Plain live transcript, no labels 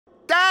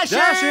Dashi!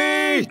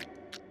 Dashi!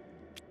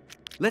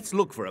 Let's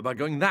look for her by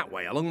going that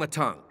way along the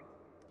tongue.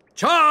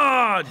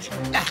 Charge!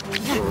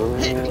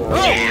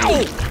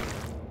 Oh!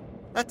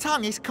 The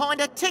tongue is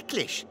kinda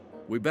ticklish.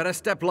 We better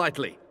step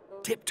lightly.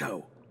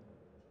 Tiptoe.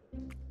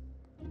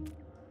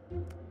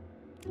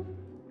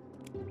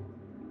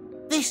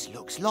 This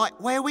looks like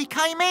where we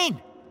came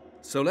in.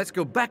 So let's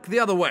go back the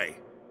other way.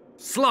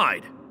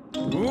 Slide.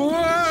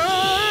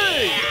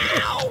 Way!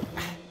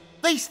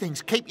 These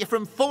things keep you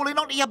from falling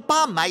onto your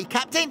bum, eh,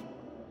 Captain?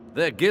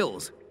 They're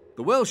gills.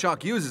 The whale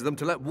shark uses them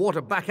to let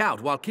water back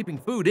out while keeping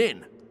food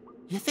in.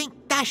 You think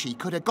Dashi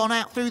could have gone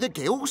out through the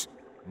gills?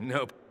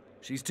 Nope.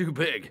 She's too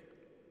big.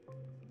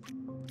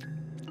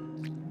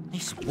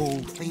 This wall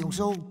feels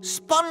all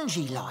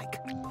spongy-like.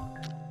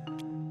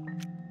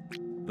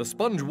 The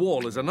sponge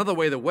wall is another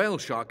way the whale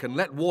shark can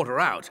let water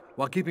out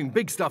while keeping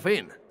big stuff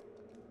in.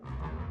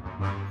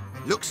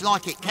 Looks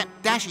like it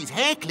kept Dashi's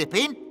hair clip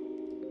in.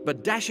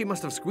 But Dashi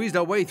must have squeezed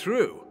her way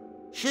through.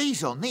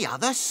 She's on the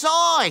other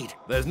side.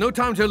 There's no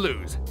time to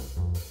lose.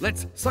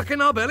 Let's suck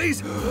in our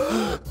bellies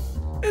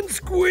and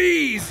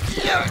squeeze.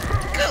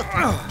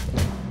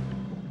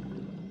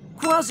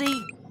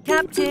 Kwazii,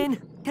 Captain,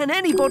 can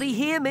anybody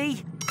hear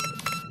me?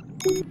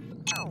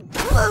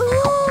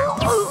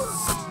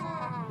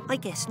 I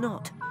guess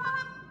not.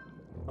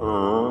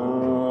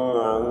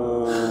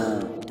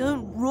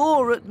 Don't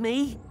roar at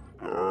me.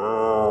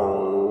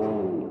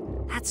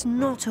 That's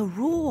not a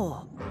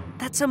roar.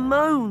 That's a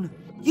moan.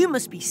 You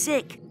must be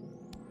sick.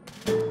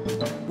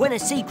 When a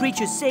sea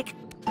creature's sick,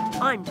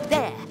 I'm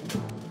there.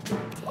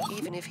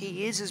 Even if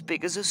he is as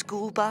big as a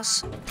school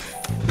bus.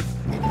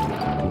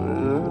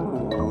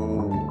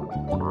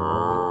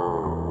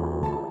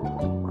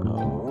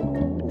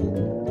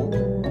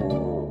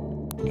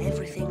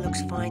 Everything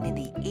looks fine in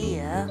the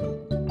ear.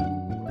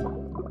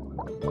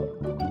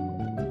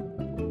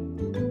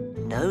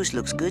 Nose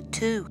looks good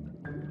too.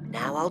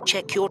 Now I'll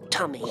check your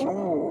tummy.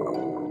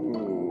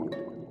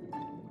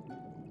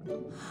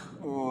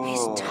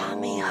 His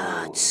tummy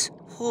hurts.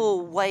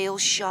 Poor whale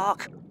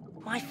shark.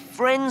 My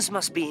friends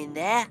must be in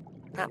there.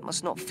 That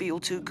must not feel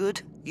too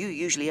good. You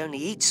usually only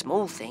eat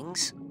small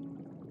things.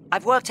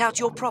 I've worked out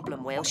your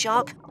problem, whale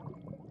shark.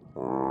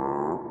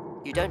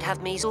 You don't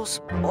have measles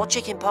or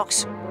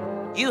chickenpox.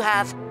 You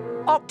have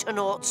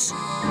Octonauts.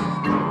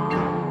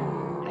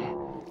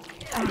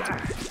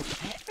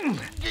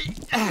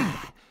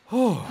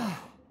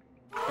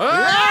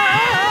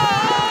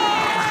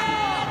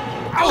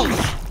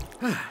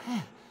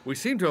 We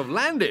seem to have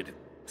landed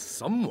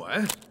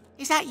somewhere.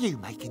 Is that you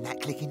making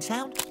that clicking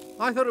sound?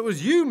 I thought it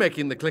was you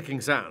making the clicking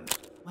sound.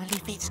 Well,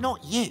 if it's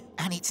not you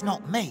and it's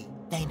not me,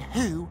 then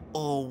who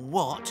or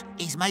what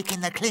is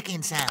making the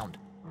clicking sound?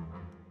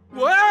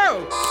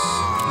 Whoa!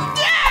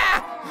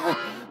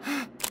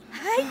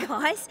 Hey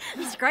guys,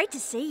 it's great to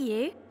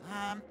see you.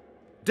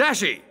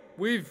 Dashi,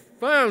 we've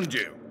found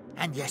you.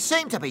 And you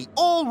seem to be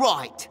all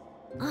right.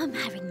 I'm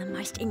having the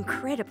most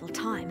incredible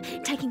time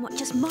taking what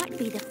just might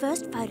be the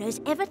first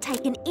photos ever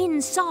taken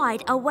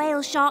inside a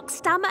whale shark's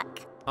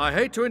stomach. I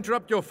hate to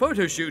interrupt your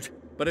photo shoot,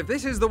 but if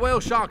this is the whale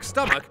shark's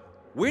stomach,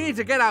 we need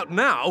to get out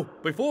now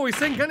before we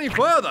sink any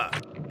further.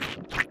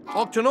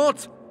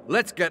 Octonauts,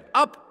 let's get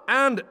up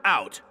and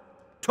out.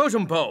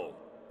 Totem pole.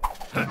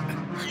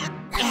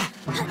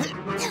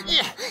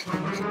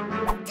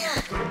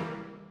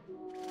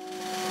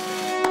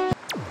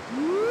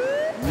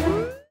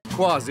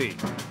 Kwazii,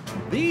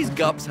 these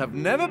gups have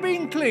never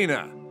been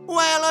cleaner.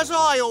 Well, as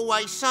I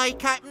always say,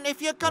 Captain,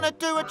 if you're gonna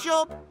do a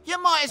job, you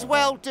might as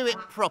well do it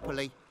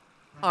properly.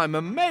 I'm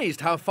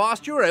amazed how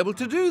fast you're able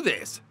to do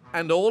this.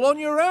 And all on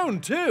your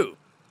own, too.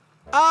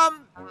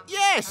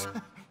 Yes.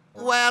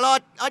 Well,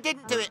 I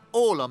didn't do it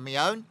all on my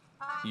own.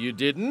 You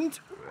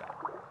didn't?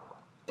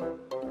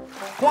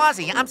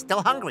 Kwazii, I'm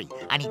still hungry.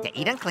 I need to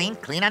eat and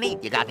clean and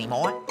eat. You got any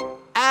more?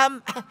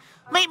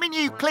 Meet my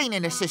new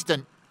cleaning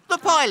assistant, the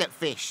pilot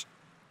fish.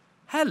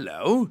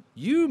 Hello.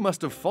 You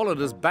must have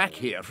followed us back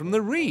here from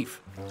the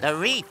reef. The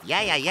reef,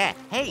 yeah.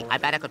 Hey, I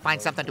bet I could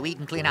find something to eat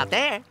and clean out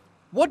there.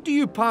 What do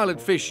you pilot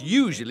fish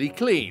usually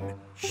clean?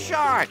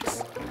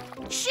 Sharks.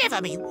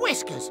 Shiver me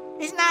whiskers.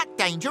 Isn't that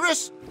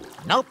dangerous?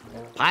 Nope.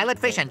 Pilot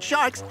fish and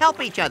sharks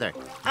help each other.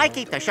 I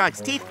keep the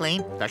shark's teeth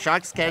clean. The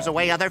shark scares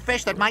away other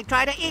fish that might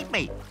try to eat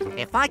me.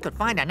 If I could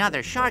find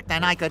another shark,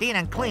 then I could eat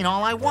and clean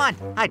all I want.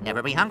 I'd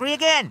never be hungry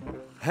again.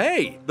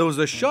 Hey, there was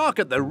a shark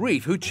at the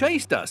reef who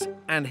chased us,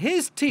 and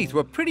his teeth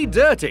were pretty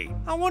dirty.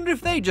 I wonder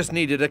if they just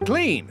needed a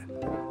clean.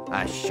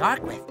 A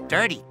shark with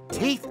dirty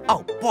teeth?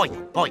 Oh, boy,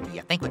 do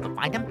you think we could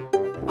find him?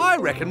 I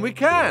reckon we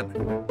can.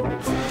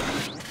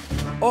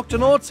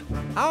 Octonauts,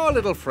 our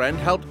little friend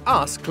helped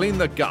us clean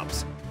the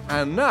gups.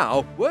 And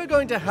now we're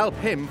going to help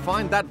him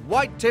find that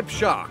white-tipped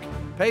shark.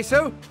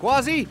 Peso,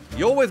 Kwazii,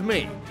 you're with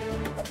me.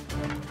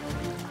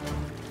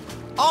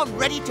 I'm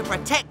ready to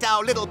protect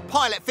our little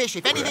pilot fish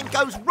if anything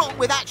goes wrong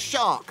with that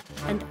shark.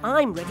 And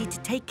I'm ready to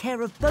take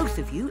care of both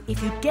of you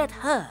if you get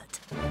hurt.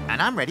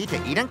 And I'm ready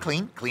to eat and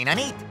clean and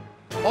eat.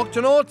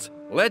 Octonauts,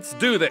 let's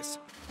do this.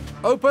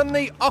 Open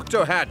the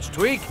octo hatch,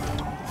 Tweak.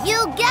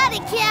 You got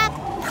it, Cap.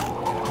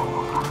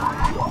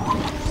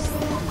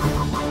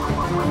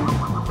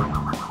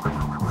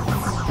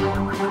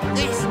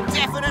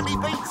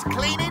 Sharks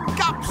cleaning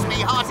cups,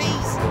 me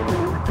hearties.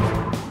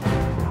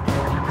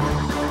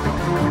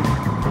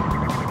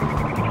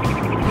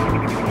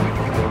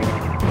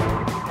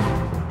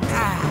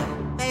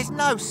 There's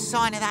no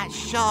sign of that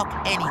shark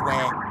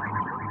anywhere.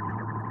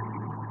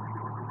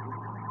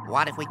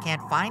 What if we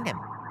can't find him?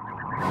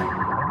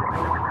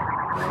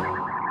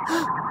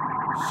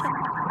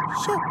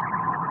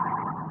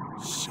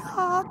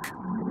 Shark.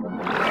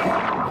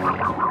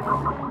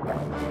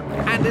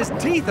 And his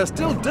teeth are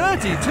still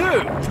dirty,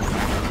 too.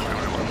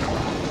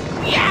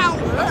 Yow!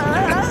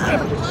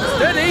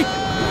 Steady!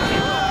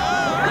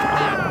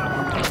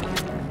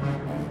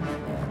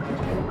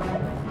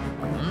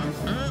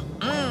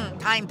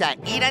 Time to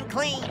eat and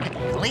clean.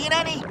 Clean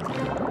and eat.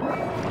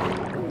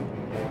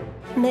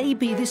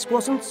 Maybe this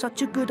wasn't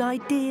such a good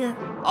idea.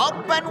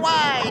 Open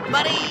wide,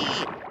 buddy!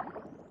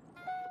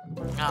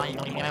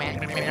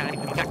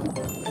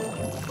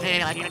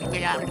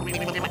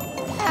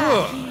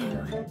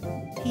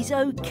 He's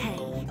okay.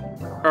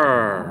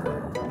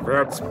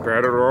 That's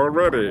better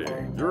already.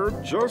 You're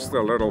just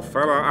the little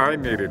fella I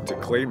needed to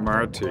clean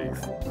my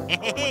teeth.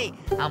 Hey,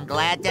 I'm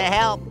glad to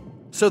help.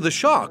 So the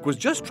shark was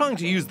just trying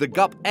to use the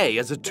gup A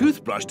as a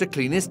toothbrush to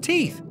clean his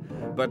teeth.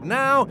 But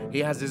now he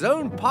has his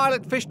own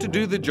pilot fish to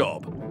do the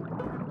job.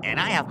 And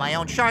I have my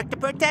own shark to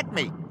protect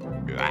me.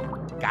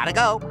 Gotta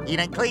go. Eat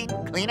and clean.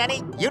 Clean and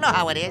eat. You know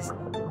how it is.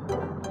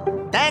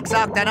 Thanks,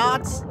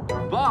 Octonauts.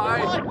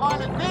 Bye. Bye,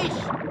 pilot fish.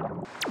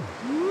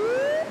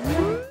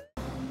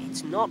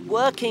 It's not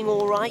working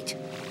all right.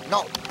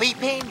 Not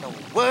beeping or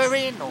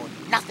whirring or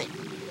nothing.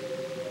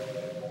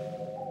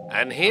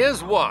 And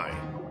here's why.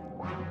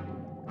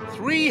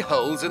 3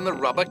 holes in the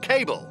rubber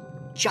cable.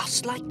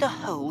 Just like the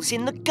holes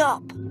in the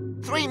gup.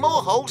 3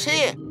 more holes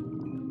here.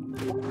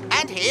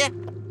 And here.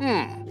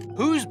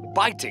 Who's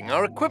biting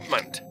our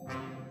equipment?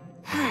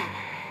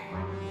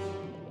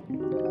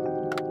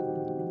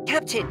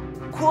 Captain,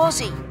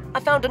 Kwazii, I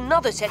found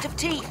another set of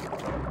teeth.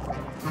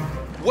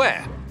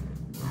 Where?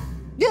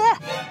 Yeah!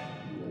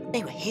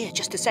 They were here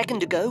just a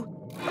second ago.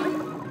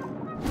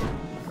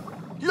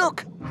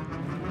 Look!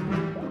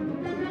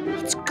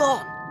 It's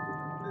gone.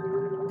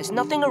 There's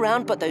nothing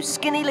around but those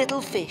skinny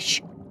little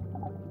fish.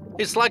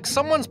 It's like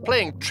someone's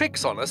playing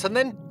tricks on us and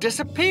then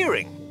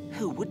disappearing.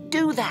 Who would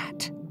do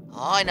that?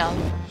 I know,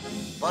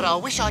 but I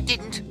wish I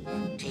didn't.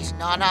 'Tis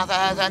none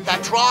other than the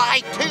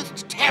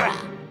tri-toothed terror.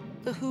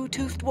 The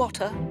who-toothed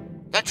water?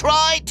 The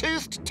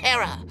tri-toothed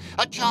terror,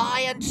 a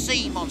giant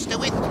sea monster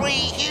with 3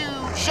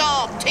 huge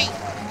sharp teeth.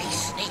 He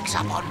sneaks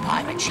up on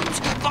pirate ships,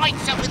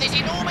 bites them with his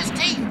enormous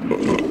teeth,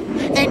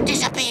 then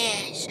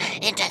disappears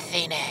into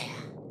thin air.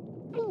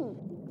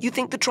 You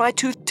think the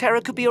tri-toothed terror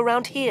could be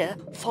around here,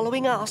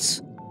 following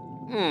us?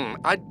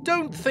 I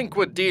don't think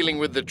we're dealing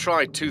with the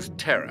tri-toothed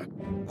terror.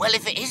 Well,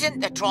 if it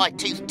isn't the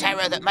tri-toothed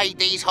terror that made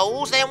these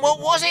holes, then what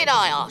was it,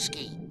 I ask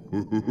ye?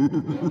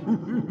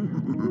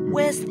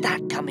 Where's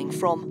that coming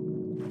from?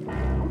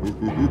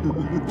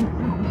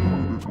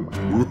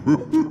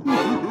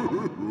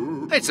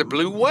 It's a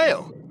blue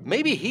whale.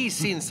 Maybe he's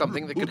seen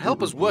something that could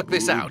help us work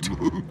this out.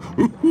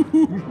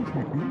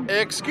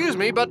 Excuse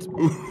me, but...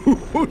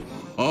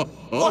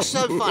 What's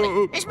so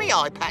funny? Is me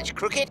eye patch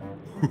crooked?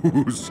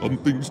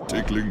 Something's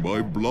tickling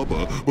my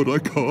blubber, but I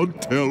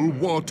can't tell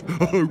what.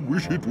 I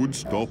wish it would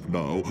stop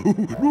now.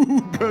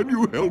 Can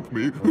you help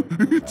me?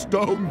 It's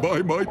down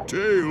by my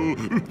tail.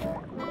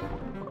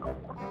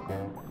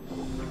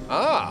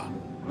 Ah,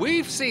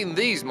 we've seen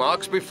these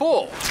marks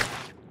before.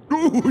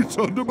 Oh, it's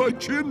under my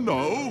chin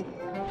now.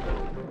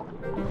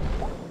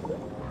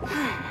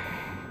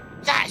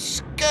 That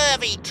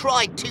scurvy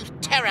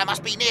tri-toothed terror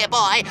must be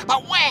nearby,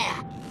 but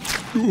where?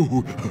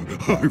 Oh,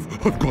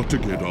 I've got to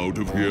get out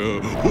of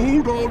here.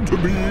 Hold on to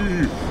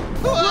me.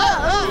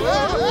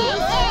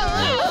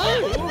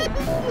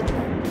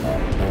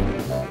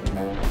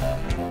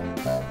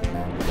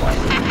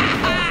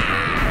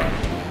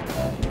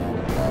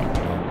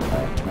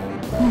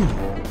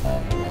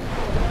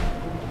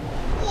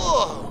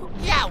 Whoa,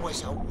 that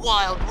was a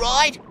wild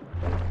ride.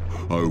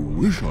 I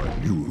wish I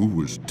knew who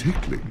was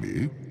tickling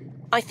me.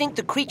 I think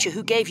the creature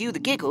who gave you the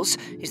giggles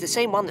is the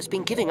same one that's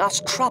been giving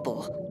us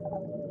trouble.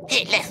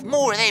 It left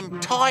more of them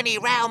tiny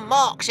round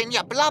marks in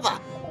your blubber.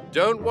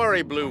 Don't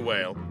worry, Blue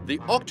Whale. The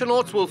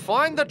Octonauts will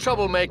find the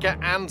troublemaker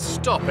and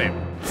stop him.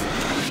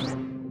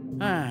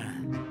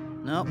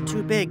 Nope,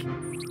 too big.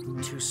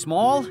 Too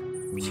small.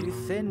 Too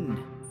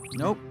thin.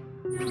 Nope.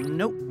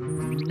 Nope.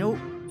 Nope.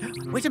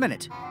 Wait a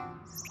minute.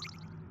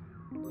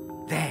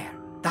 There.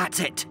 That's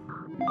it.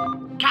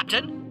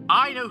 Captain,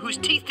 I know whose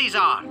teeth these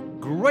are.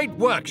 Great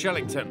work,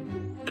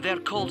 Shellington. They're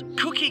called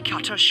cookie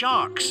cutter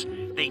sharks.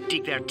 They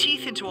dig their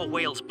teeth into a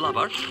whale's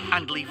blubber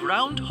and leave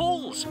round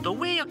holes, the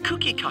way a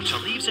cookie cutter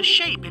leaves a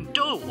shape in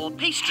dough or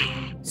pastry.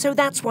 So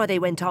that's why they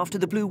went after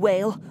the blue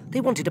whale.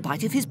 They wanted a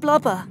bite of his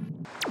blubber.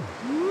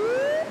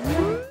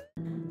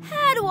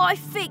 How do I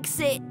fix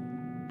it?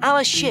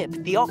 Our ship,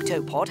 the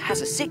Octopod, has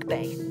a sick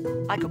bay.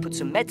 I could put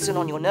some medicine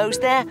on your nose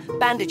there,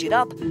 bandage it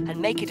up, and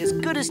make it as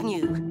good as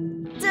new.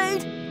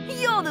 Dude,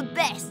 you're the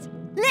best.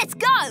 Let's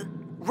go.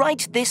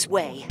 Right this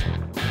way.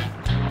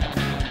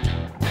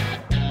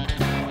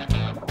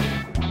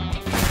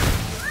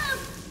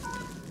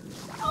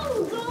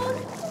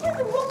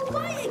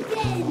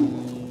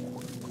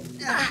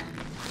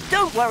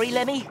 Don't worry,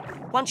 Lemmy.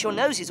 Once your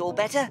nose is all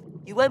better,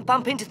 you won't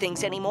bump into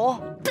things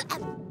anymore.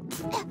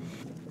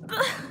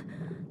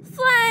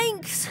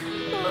 Thanks.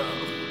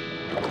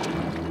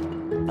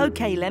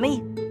 OK,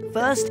 Lemmy.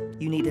 First,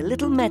 you need a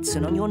little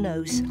medicine on your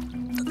nose.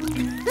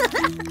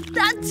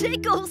 That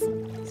tickles.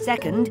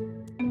 Second,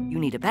 you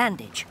need a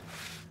bandage.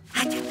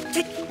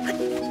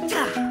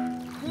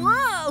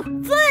 Whoa,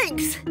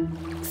 thanks.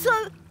 So,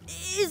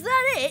 is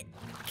that it?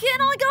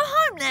 Can I go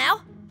home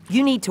now?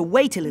 You need to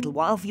wait a little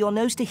while for your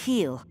nose to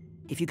heal.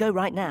 If you go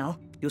right now,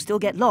 you'll still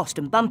get lost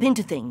and bump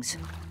into things.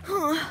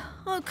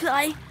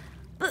 OK,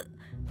 but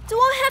do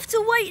I have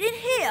to wait in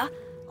here?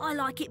 I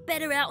like it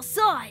better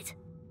outside.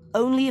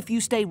 Only if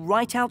you stay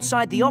right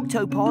outside the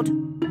Octopod.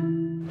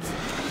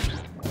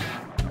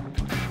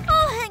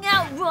 I'll hang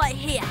out right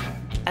here.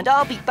 And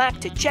I'll be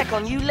back to check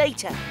on you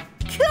later.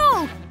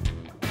 Cool.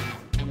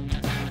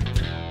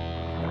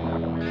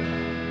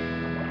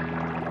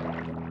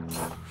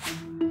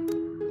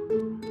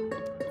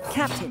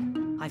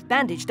 Captain, I've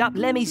bandaged up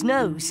Lemmy's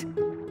nose.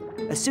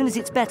 As soon as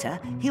it's better,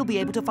 he'll be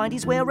able to find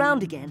his way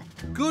around again.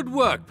 Good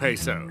work,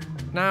 Peso.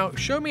 Now,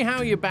 show me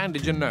how you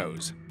bandage a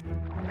nose.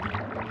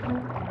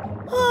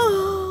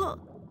 Oh,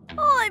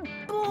 I'm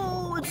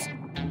bored.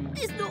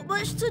 There's not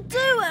much to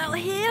do out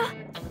here.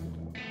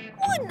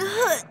 Wouldn't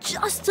hurt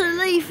just to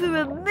leave for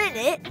a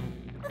minute,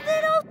 and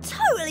then I'll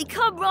totally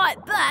come right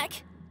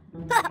back.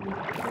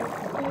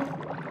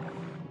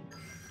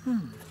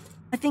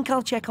 I think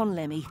I'll check on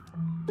Lemmy.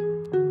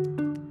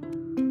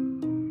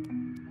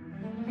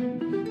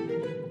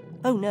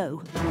 Oh no.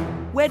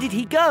 Where did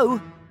he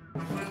go?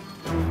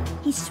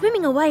 He's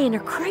swimming away in a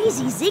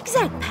crazy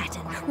zigzag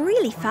pattern,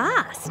 really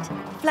fast.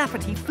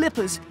 Flappity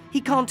flippers. He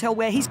can't tell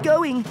where he's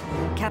going.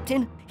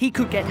 Captain, he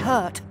could get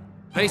hurt.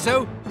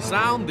 Peso,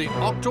 sound the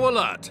Octo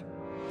alert.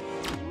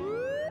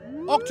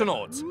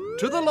 Octonauts,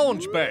 to the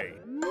launch bay.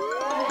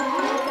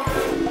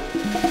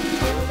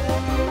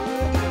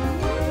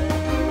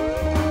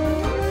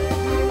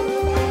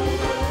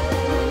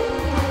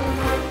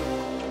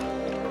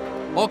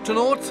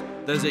 Octonauts,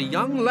 there's a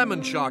young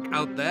lemon shark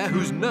out there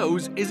whose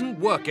nose isn't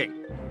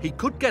working. He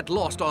could get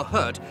lost or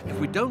hurt if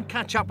we don't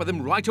catch up with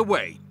him right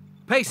away.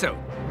 Peso,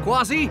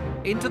 Kwazii,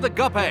 into the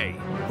guppy.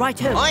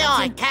 Right-o. Aye,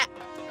 aye, Cap.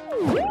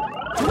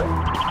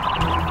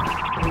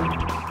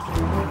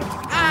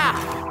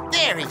 Ah,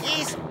 there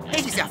he is.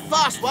 He's a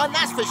fast one,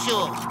 that's for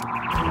sure.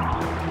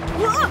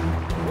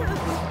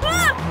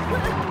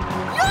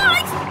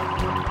 Yikes!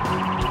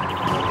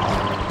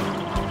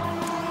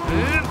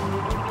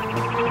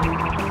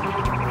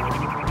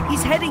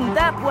 He's heading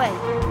that way.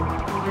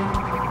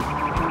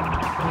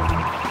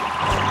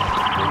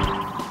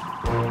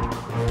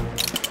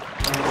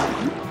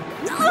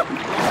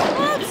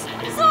 Oops,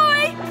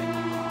 sorry.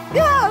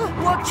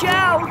 Watch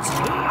out!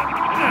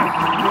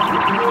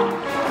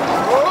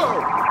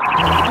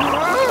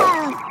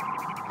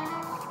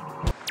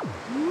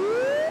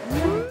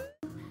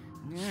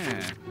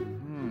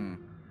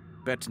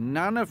 But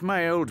none of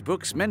my old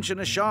books mention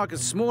a shark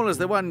as small as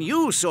the one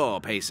you saw,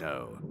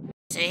 Peso.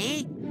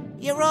 See?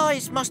 Your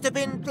eyes must have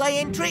been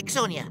playing tricks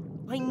on you.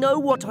 I know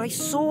what I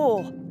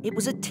saw. It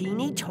was a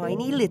teeny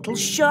tiny little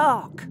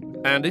shark.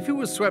 And if he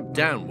was swept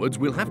downwards,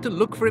 we'll have to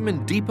look for him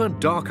in deeper,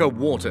 darker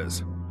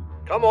waters.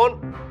 Come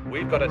on,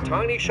 we've got a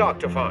tiny shark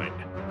to find.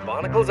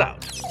 Barnacles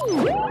out.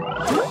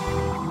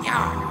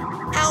 Yeah.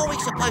 How are we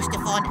supposed to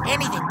find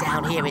anything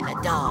down here in the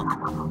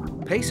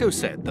dark? Peso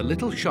said the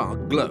little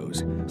shark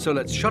glows, so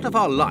let's shut off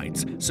our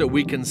lights so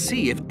we can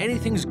see if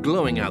anything's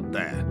glowing out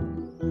there.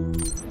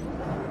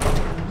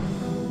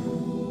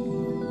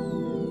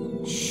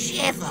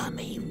 Shiver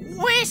me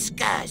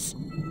whiskers!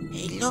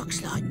 It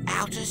looks like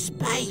outer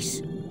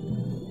space.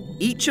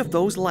 Each of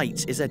those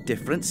lights is a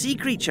different sea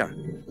creature.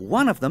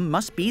 One of them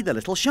must be the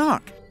little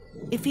shark.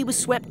 If he was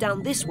swept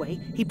down this way,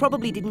 he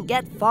probably didn't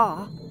get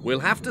far. We'll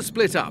have to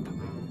split up.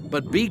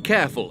 But be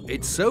careful,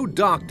 it's so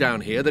dark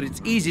down here that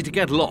it's easy to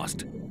get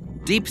lost.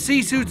 Deep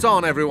sea suits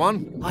on,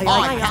 everyone. Aye,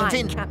 Aye,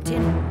 Captain.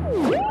 Captain.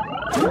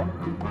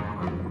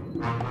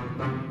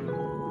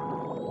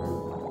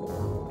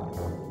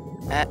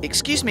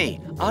 Excuse me,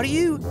 are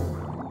you...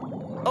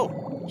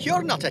 Oh,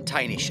 you're not a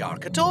tiny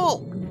shark at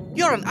all.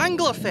 You're an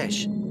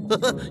anglerfish.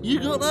 You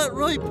got that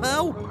right,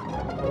 pal.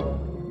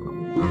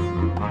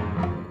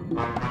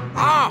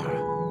 Ah,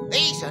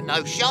 these are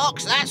no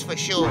sharks, that's for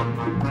sure.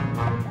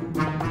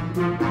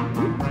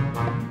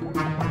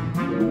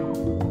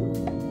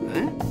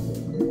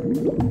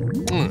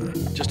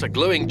 Just a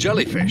glowing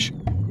jellyfish.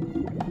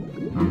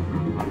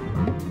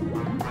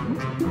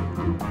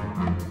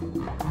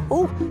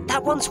 Oh,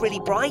 that one's really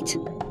bright.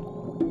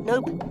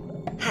 Nope,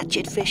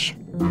 hatchetfish.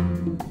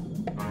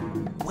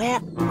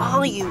 Where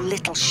are you,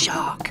 little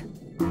shark?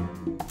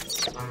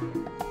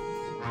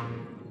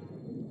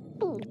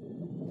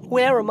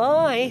 Where am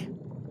I?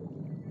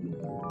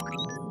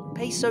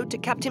 Peso to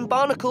Captain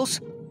Barnacles.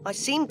 I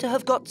seem to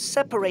have got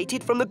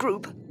separated from the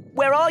group.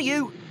 Where are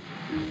you?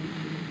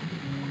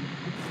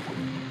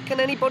 Can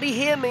anybody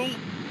hear me?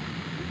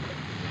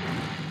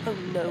 Oh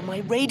no, my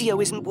radio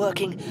isn't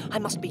working. I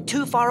must be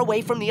too far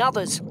away from the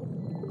others.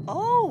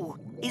 Oh,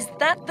 is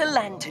that the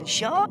lantern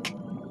shark?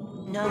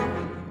 No,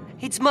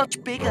 it's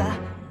much bigger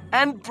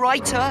and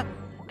brighter,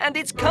 and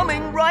it's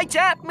coming right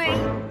at me.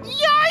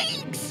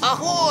 Yikes!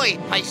 Ahoy,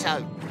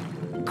 Peso!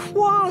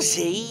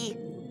 Kwazii,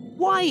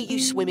 why are you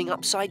swimming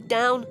upside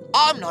down?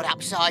 I'm not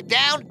upside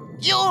down.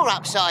 You're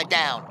upside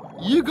down.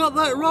 You got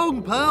that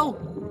wrong, pal.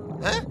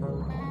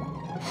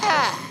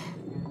 Huh?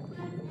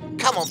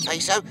 Come on,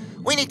 Peso.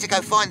 We need to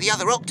go find the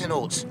other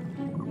Octonauts.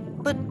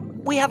 But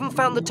we haven't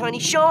found the tiny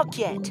shark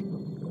yet.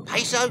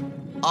 Peso,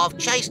 I've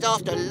chased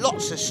after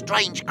lots of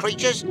strange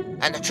creatures,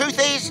 and the truth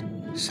is,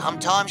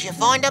 sometimes you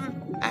find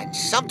them, and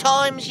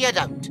sometimes you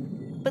don't.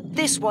 But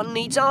this one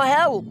needs our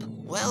help.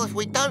 Well, if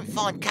we don't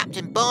find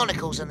Captain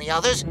Barnacles and the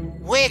others,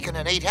 we're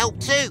gonna need help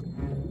too.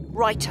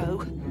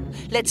 Righto.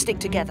 Let's stick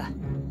together.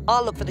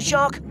 I'll look for the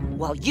shark,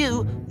 while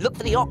you look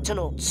for the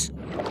Octonauts.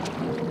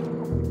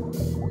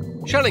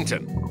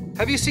 Shellington,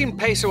 have you seen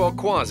Peso or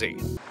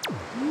Kwazii?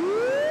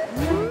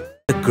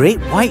 The great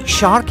white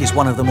shark is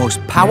one of the most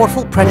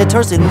powerful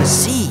predators in the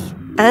sea.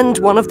 And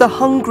one of the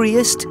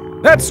hungriest.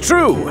 That's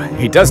true.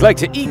 He does like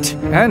to eat,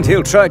 and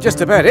he'll try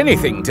just about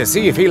anything to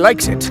see if he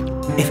likes it.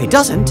 If he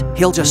doesn't,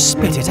 he'll just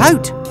spit it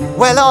out.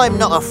 Well, I'm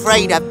not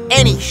afraid of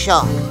any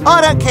shark.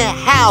 I don't care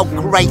how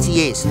great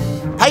he is.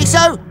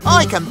 Peso,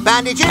 I can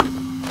bandage him.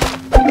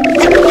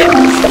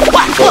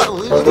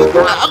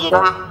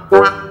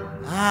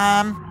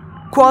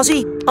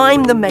 Kwazii,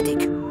 I'm the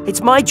medic.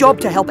 It's my job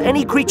to help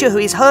any creature who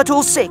is hurt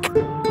or sick,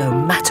 no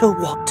matter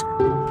what.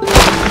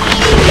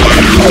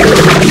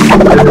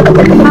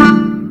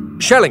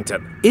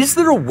 Shellington, is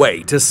there a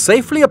way to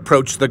safely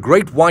approach the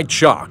great white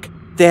shark?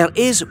 There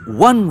is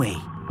one way.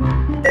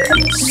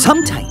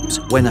 Sometimes,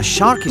 when a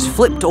shark is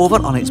flipped over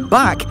on its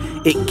back,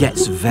 it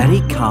gets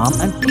very calm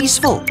and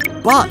peaceful.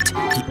 But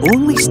he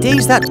only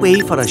stays that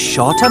way for a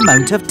short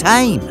amount of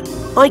time.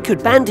 I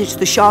could bandage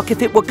the shark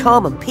if it were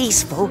calm and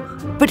peaceful,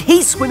 but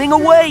he's swimming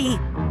away.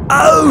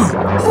 Oh!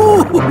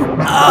 Ooh!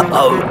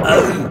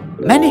 Oh!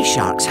 Many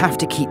sharks have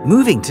to keep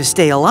moving to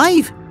stay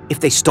alive. If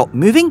they stop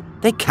moving,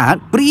 they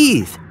can't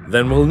breathe.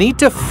 Then we'll need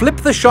to flip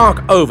the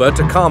shark over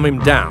to calm him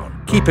down.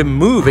 Keep him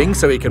moving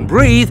so he can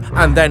breathe,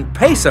 and then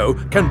Peso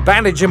can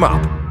bandage him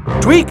up.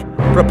 Tweak,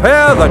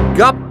 prepare the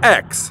Gup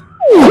X.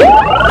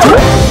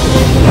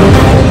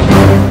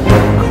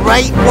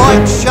 Great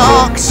white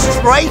shark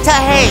straight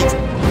ahead.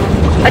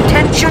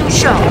 Attention,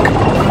 shark.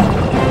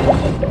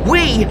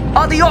 We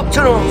are the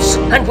Octonauts,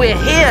 and we're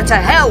here to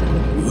help.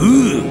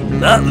 Ooh,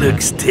 that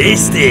looks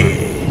tasty.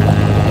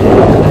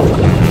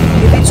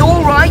 If it's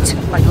all right,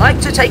 I'd like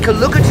to take a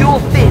look at your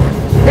fin.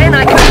 Then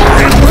I can...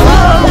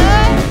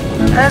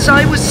 As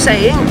I was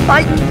saying,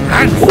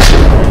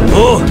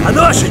 Oh, I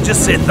know I should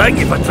just say thank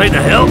you for trying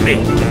to help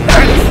me.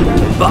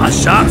 But a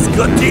shark's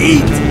got to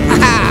eat.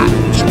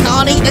 You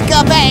can't eat the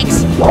Gup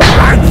X.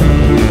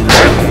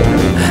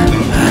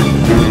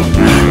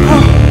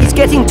 He's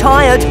getting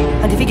tired,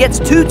 and if he gets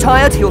too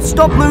tired, he'll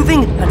stop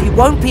moving and he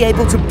won't be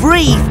able to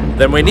breathe.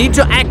 Then we need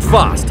to act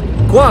fast.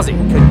 Kwazii,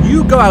 can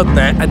you go out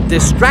there and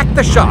distract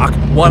the shark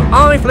while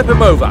I flip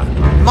him over?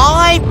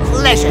 My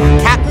pleasure,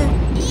 Captain.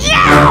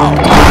 Yow!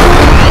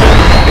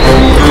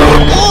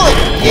 Oh,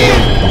 you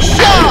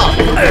shark!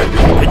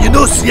 Can you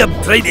not see I'm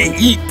trying to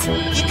eat?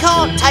 You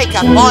can't take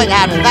a bite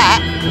out of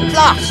that.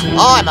 Plus,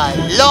 I'm a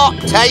lot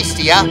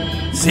tastier.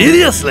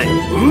 Seriously?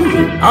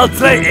 I'll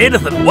try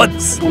anything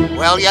once.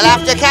 Well, you'll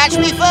have to catch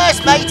me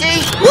first,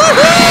 matey.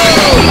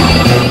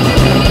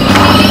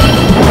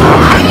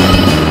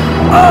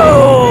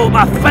 Oh,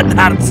 my fin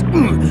hurts.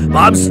 But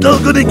I'm still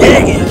gonna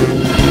get you.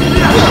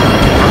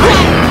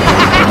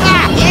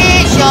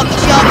 Yeah, sharky,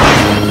 sharky.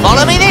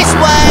 Follow me this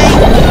way.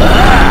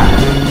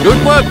 Good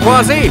work,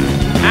 Kwazii.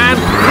 And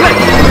flip.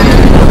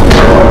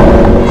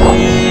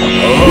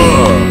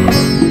 Oh,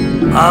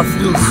 I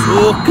feel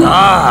so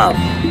calm.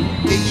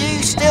 Do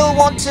you still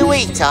want to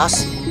eat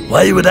us?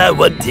 Why would I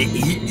want to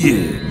eat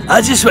you?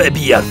 I just want to be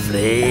your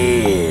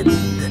friend.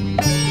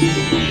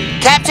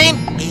 Captain,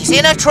 he's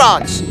in a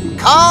trance.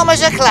 Calm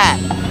as a clam.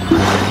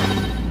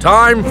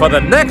 Time for the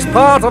next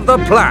part of the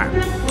plan.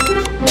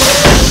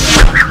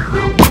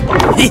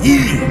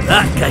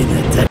 That kind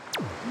of thing.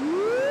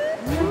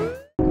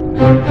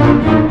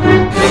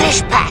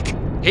 Fish pack.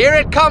 Here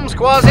it comes,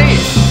 Kwazii.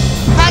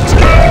 Thanks,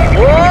 Captain.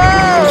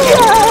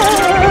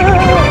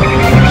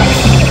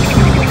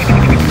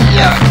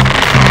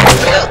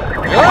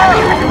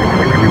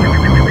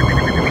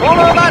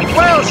 Follow that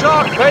whale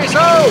shark,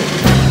 Peso!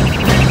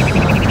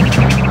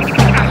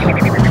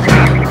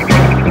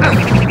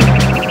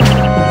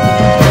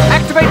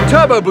 Activate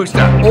turbo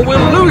booster, or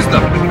we'll lose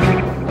them.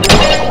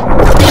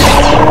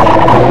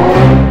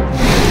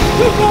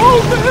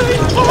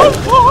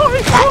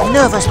 That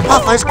nervous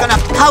puffer's gonna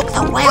poke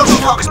the whale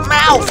shark's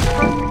mouth.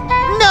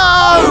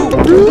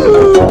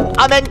 No!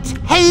 I meant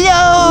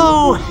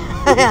hello!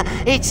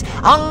 It's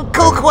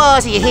Uncle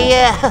Kwazii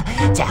here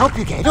to help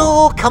you get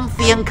all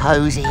comfy and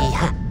cozy.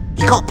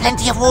 You got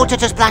plenty of water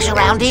to splash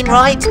around in,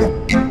 right?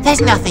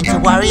 There's nothing to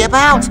worry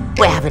about.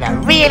 We're having a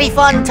really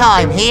fun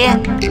time here.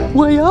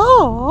 We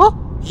are?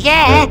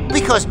 Yeah,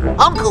 because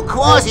Uncle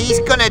Kwazii's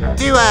gonna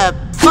do a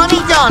funny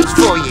dance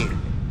for you.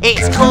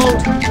 It's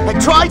called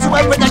Try to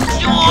Open the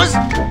Jaws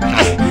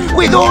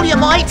with all your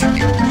might.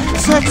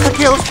 Search the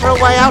gills for a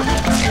way out.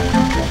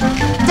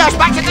 Dash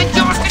back to the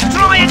jaws to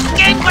try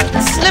again, but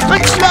slip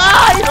and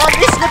slide on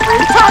this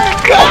slippery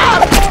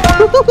tongue.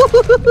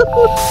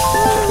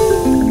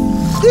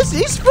 This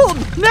is fun.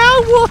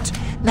 Now what?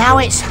 Now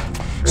it's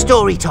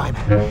story time.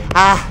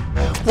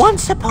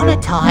 Once upon a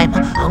time,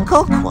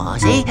 Uncle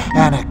Kwazii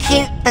and a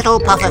cute little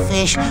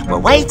pufferfish were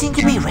waiting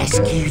to be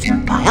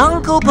rescued by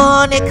Uncle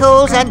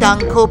Barnacles and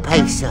Uncle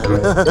Peso,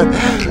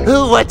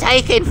 who were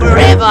taken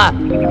forever.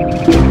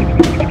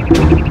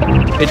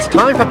 It's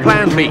time for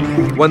Plan B.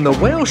 When the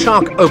whale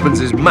shark opens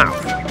his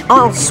mouth,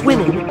 I'll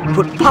swim in,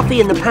 put Puffy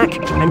in the pack,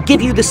 and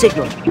give you the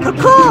signal.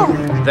 Caw!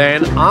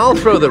 then I'll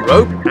throw the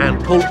rope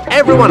and pull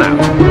everyone out.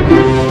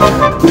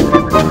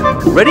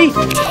 Ready?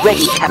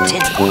 Ready,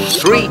 Captain.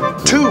 3,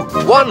 2,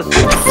 1,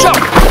 jump!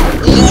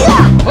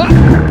 Yeah!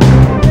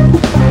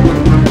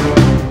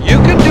 You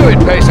can do it,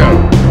 Peso.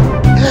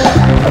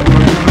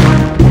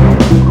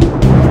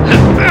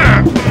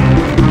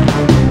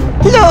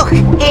 Look,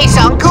 it's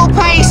Uncle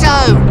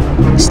Peso.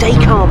 Stay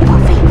calm,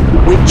 Puffy.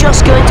 We're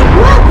just going to...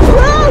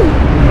 Whoa!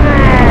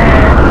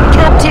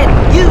 Captain,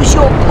 use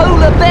your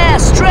polar bear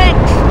strength.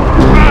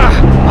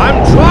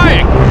 I'm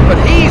trying, but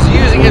he's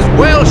using his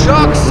whale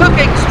shark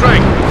sucking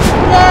strength.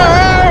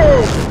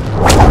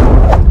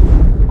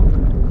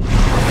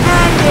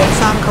 And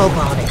it's Uncle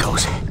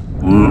Barnacles.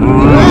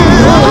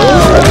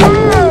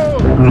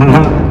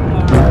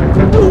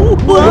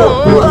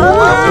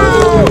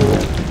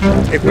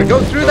 If we go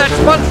through that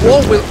sponge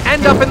wall, we'll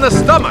end up in the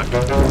stomach.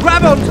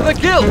 Grab onto the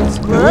gills.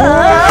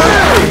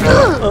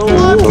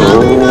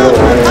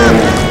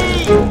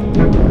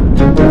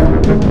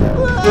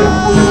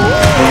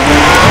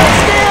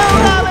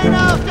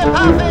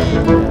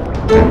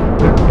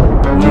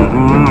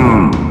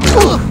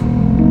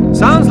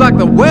 Sounds like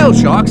the whale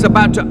shark's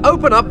about to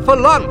open up for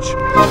lunch.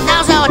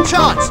 Now's our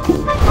chance.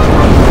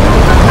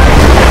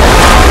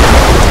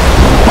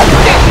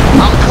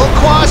 Uncle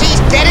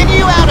Kwazii's getting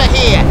you out of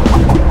here.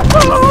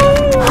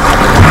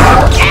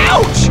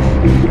 Ouch!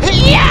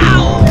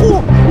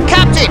 Yow!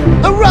 Captain,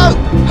 a rope!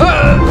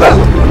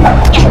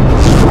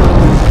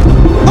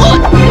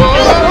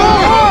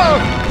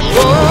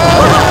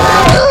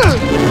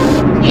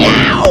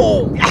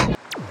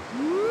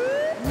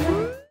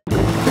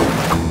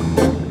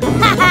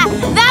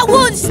 That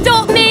won't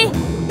stop me!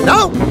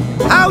 No!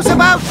 How's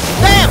about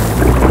them?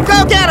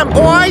 Go get them,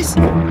 boys!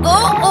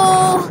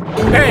 Uh-oh!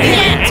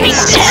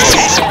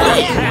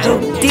 Oh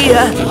dear,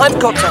 I've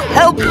got to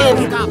help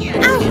him.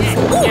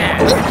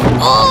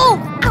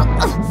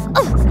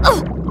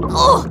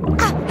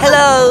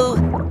 Hello.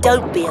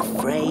 Don't be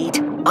afraid.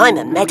 I'm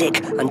a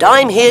medic, and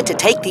I'm here to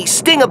take these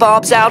stinger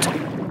barbs out.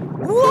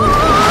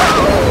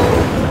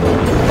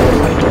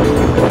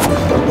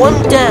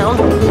 One down,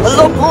 a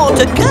lot more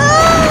to go.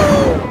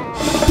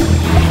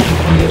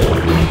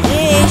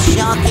 Yeah,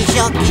 sharky,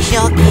 sharky,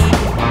 sharky.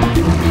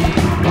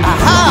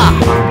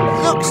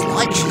 Aha! Looks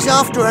like she's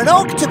after an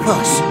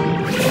octopus.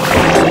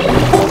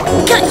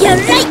 Got you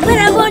right where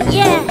I want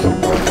you!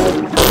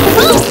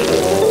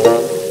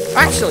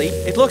 Actually,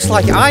 it looks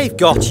like I've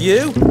got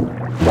you.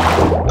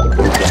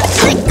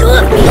 Let go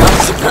of me,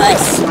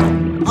 octopus!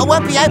 I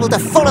won't be able to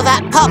follow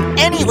that pup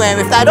anywhere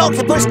if that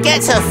octopus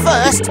gets her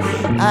first.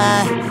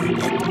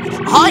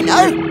 I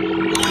know.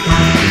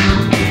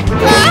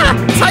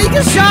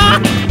 Tiger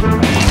shark!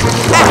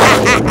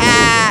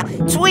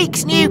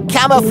 Tweak's new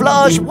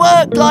camouflage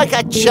worked like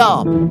a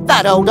charm.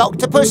 That old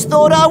octopus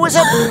thought I was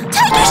a...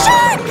 Tiger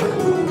shark!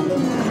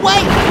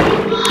 Wait!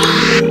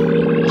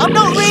 I'm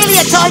not really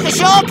a tiger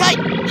shark,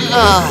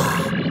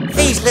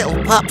 these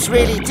little pups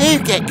really do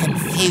get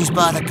confused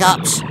by the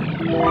gups.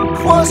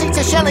 Kwazii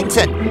to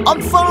Shellington.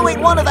 I'm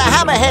following one of the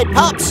Hammerhead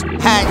pups,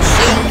 and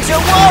she's a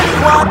wild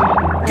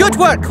one. Good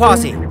work,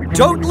 Kwazii.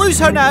 Don't lose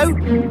her now.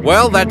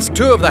 Well, that's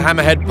 2 of the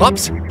Hammerhead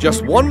pups.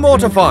 Just 1 more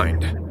to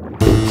find.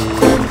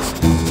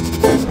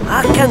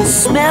 I can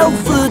smell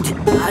food.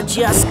 I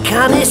just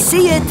can't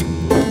see it.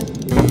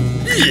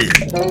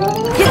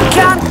 You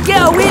can't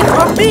get away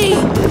from me.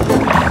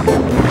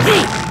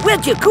 Hey,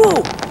 where'd you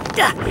go?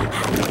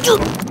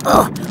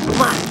 Oh,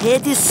 my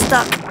head is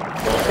stuck.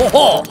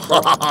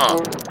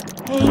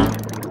 Hey,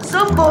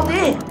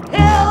 somebody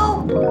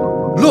help!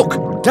 Look,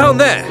 down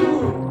there.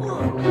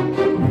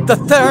 The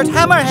 3rd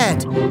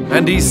Hammerhead.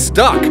 And he's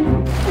stuck.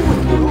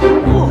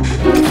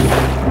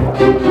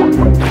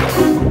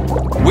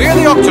 We're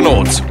the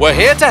Octonauts. We're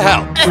here to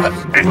help.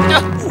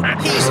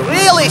 He's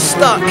really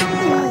stuck.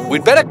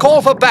 We'd better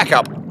call for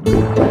backup.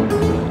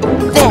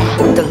 There,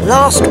 the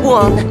last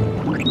one.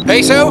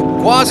 Peso,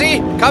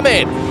 Kwazii, come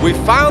in. We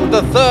found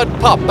the 3rd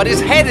pup, but his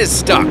head is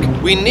stuck.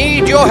 We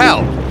need your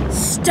help.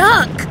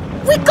 Stuck?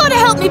 We've got to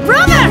help me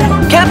brother!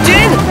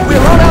 Captain, we're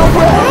on our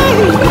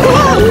way!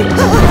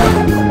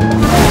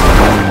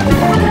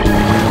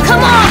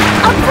 Come on!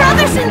 Our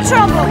brother's in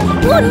trouble!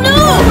 Oh no!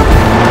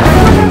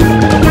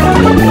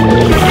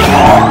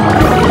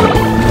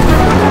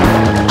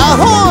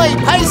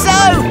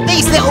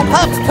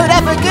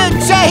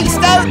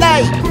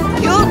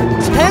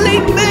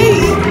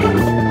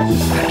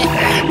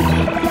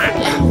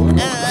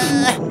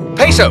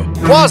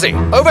 Kwazii,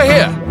 over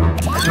here!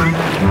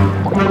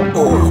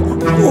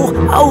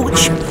 Oh,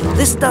 ouch!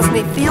 This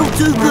doesn't feel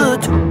too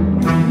good.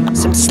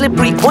 Some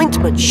slippery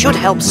ointment should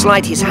help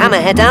slide his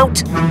hammerhead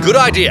out. Good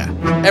idea.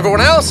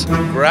 Everyone else,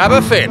 grab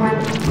a fin.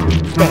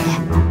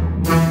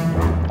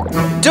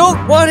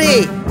 Don't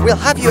worry, we'll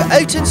have you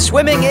out and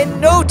swimming in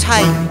no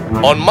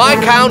time. On my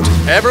count,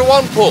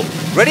 everyone pull.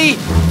 Ready?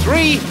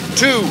 3,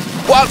 2,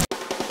 1.